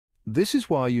This is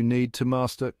why you need to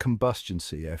master Combustion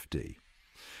CFD.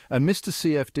 And Mr.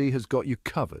 CFD has got you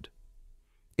covered.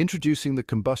 Introducing the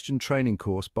Combustion Training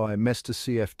Course by Mr.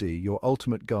 CFD, your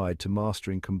ultimate guide to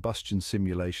mastering combustion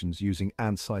simulations using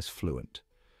ANSYS Fluent.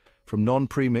 From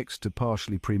non-premixed to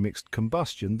partially premixed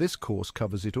combustion, this course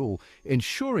covers it all,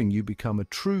 ensuring you become a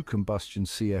true Combustion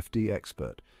CFD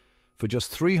expert. For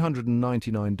just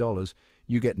 $399,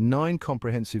 you get 9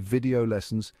 comprehensive video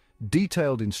lessons,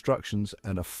 detailed instructions,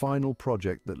 and a final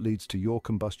project that leads to your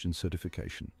combustion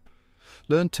certification.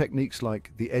 Learn techniques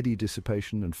like the eddy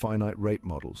dissipation and finite rate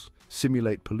models,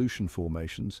 simulate pollution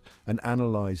formations, and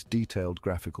analyze detailed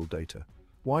graphical data.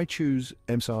 Why choose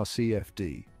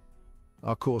MR-CFD?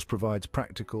 Our course provides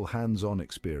practical, hands-on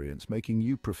experience, making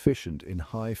you proficient in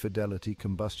high-fidelity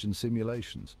combustion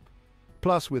simulations.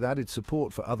 Plus, with added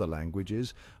support for other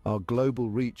languages, our global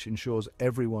reach ensures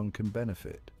everyone can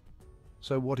benefit.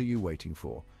 So what are you waiting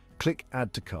for? Click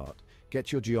Add to Cart,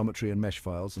 get your geometry and mesh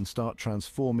files, and start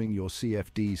transforming your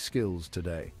CFD skills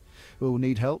today. Will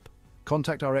need help?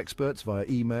 Contact our experts via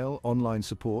email, online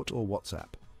support, or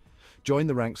WhatsApp. Join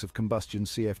the ranks of Combustion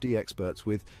CFD experts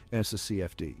with ANSYS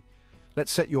CFD.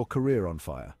 Let's set your career on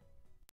fire.